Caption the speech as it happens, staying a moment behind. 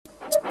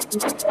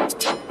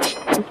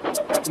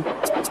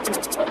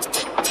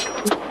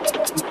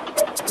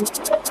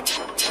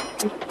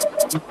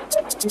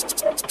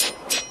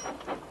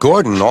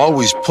Gordon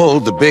always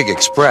pulled the big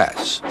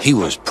express. He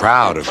was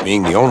proud of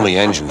being the only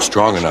engine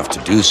strong enough to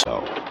do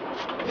so.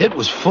 It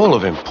was full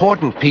of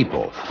important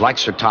people, like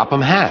Sir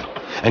Topham Hatt,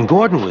 and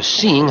Gordon was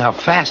seeing how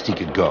fast he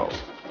could go.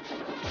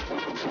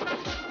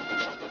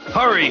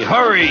 "Hurry,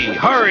 hurry,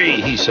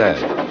 hurry," he said.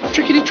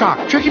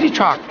 "Trickety-trock,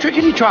 trickety-trock,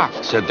 trickety-trock,"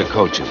 said the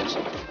coaches.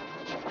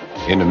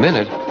 In a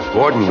minute,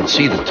 Gordon would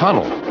see the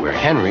tunnel where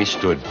Henry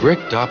stood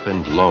bricked up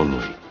and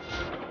lonely.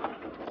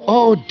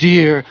 "Oh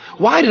dear,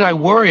 why did I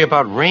worry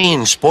about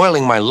rain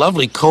spoiling my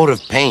lovely coat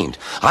of paint?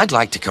 I'd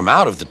like to come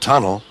out of the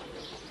tunnel."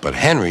 But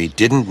Henry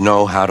didn't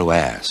know how to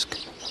ask.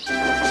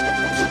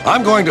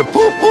 "I'm going to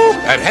poop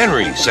at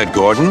Henry," said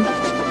Gordon.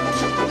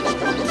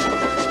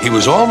 He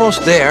was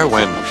almost there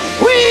when,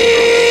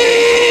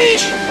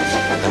 whoosh!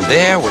 And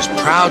there was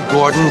proud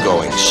Gordon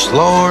going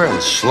slower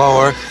and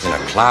slower in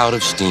a cloud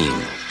of steam.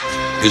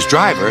 His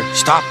driver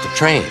stopped the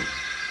train.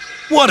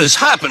 "What has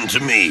happened to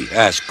me?"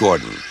 asked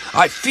Gordon.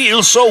 "I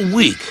feel so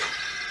weak."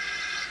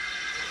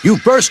 "You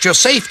burst your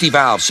safety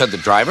valve," said the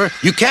driver.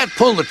 "You can't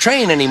pull the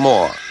train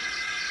anymore."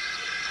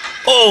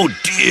 "Oh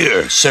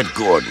dear," said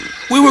Gordon.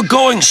 "We were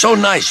going so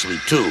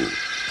nicely, too.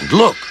 And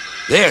look,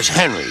 there's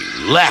Henry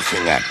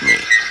laughing at me."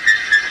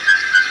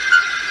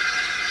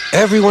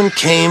 Everyone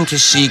came to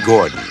see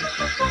Gordon.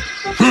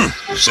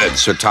 Said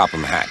Sir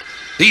Topham Hatt.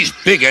 "These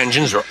big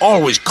engines are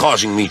always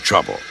causing me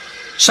trouble.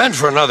 Send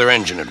for another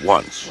engine at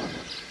once."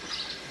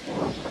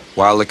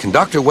 While the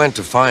conductor went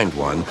to find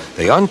one,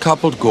 they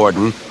uncoupled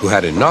Gordon, who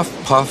had enough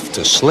puff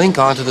to slink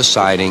onto the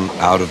siding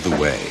out of the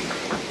way.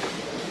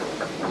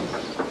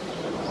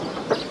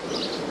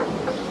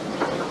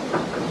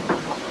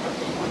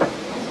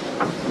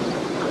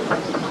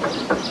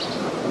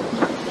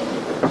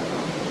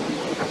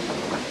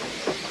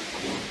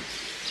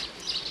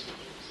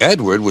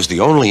 Edward was the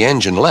only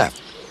engine left.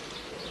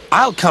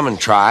 "I'll come and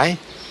try."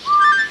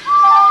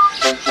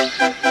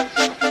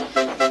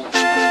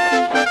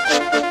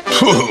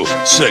 "Pooh,"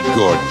 said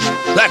Gordon.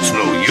 "That's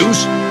no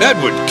use.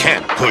 Edward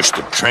can't push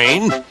the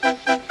train."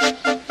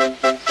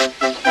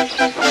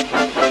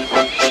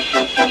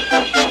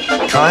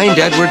 Kind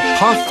Edward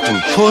puffed and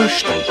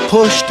pushed and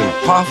pushed and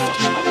puffed,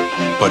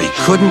 but he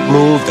couldn't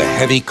move the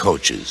heavy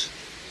coaches.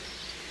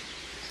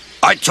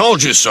 "I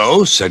told you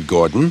so," said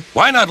Gordon.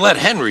 "Why not let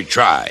Henry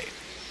try?"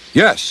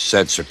 "Yes,"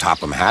 said Sir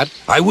Topham Hatt,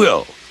 "I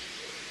will."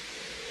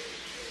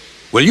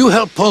 "Will you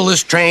help pull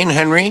this train,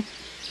 Henry?"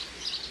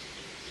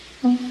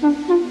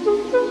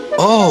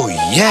 "Oh,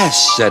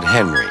 yes," said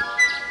Henry.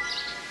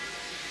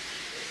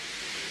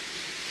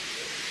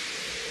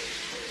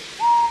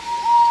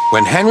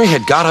 When Henry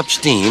had got up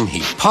steam,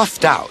 he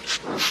puffed out.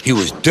 He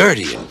was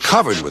dirty and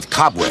covered with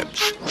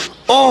cobwebs.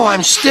 "Oh,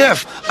 I'm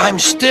stiff,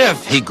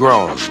 he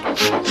groaned.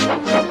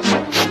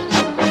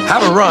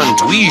 "Have a run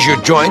to ease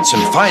your joints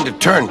and find a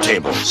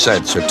turntable,"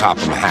 said Sir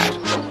Topham Hatt.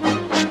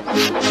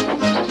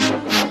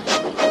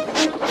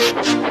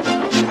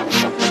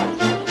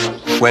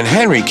 When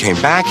Henry came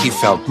back, he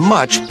felt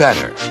much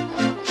better.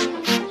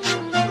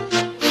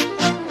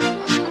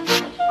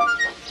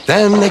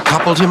 Then they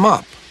coupled him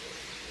up.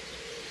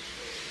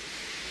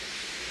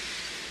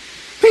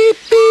 "Beep,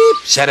 beep,"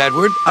 said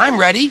Edward. "I'm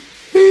ready."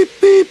 "Beep,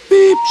 beep,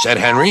 beep," said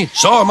Henry.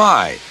 "So am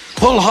I.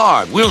 Pull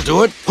hard, we'll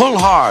do it. Pull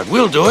hard,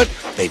 we'll do it."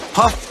 They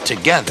puffed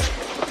together.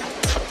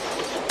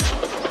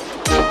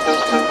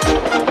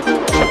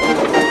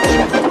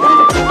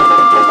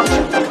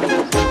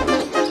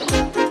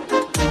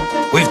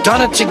 "We've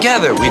done it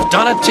together, we've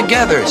done it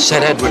together,"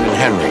 said Edward and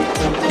Henry.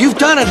 "You've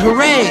done it,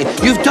 hooray!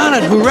 You've done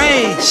it,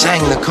 hooray!"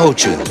 sang the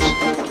coaches.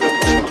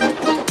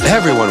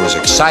 Everyone was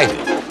excited.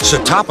 Sir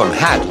Topham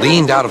Hatt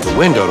leaned out of the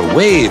window to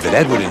wave at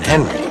Edward and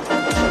Henry.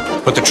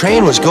 But the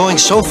train was going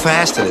so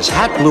fast that his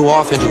hat blew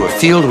off into a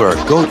field where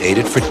a goat ate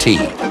it for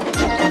tea.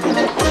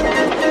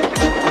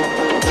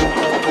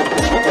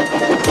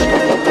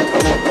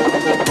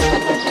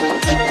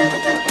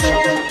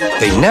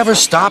 They never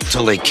stopped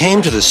till they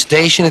came to the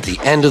station at the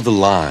end of the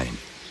line.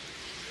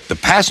 The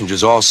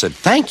passengers all said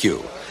thank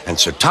you, and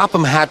Sir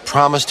Topham Hatt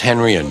promised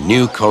Henry a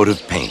new coat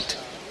of paint.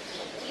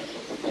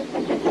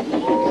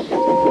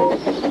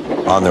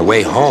 On their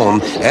way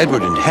home,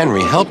 Edward and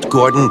Henry helped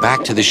Gordon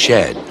back to the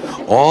shed.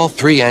 All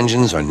three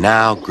engines are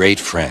now great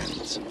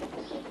friends.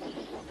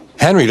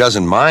 Henry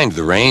doesn't mind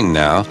the rain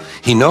now.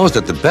 He knows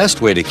that the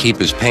best way to keep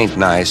his paint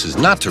nice is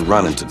not to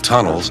run into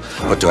tunnels,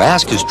 but to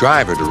ask his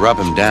driver to rub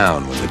him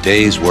down when the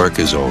day's work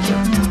is over.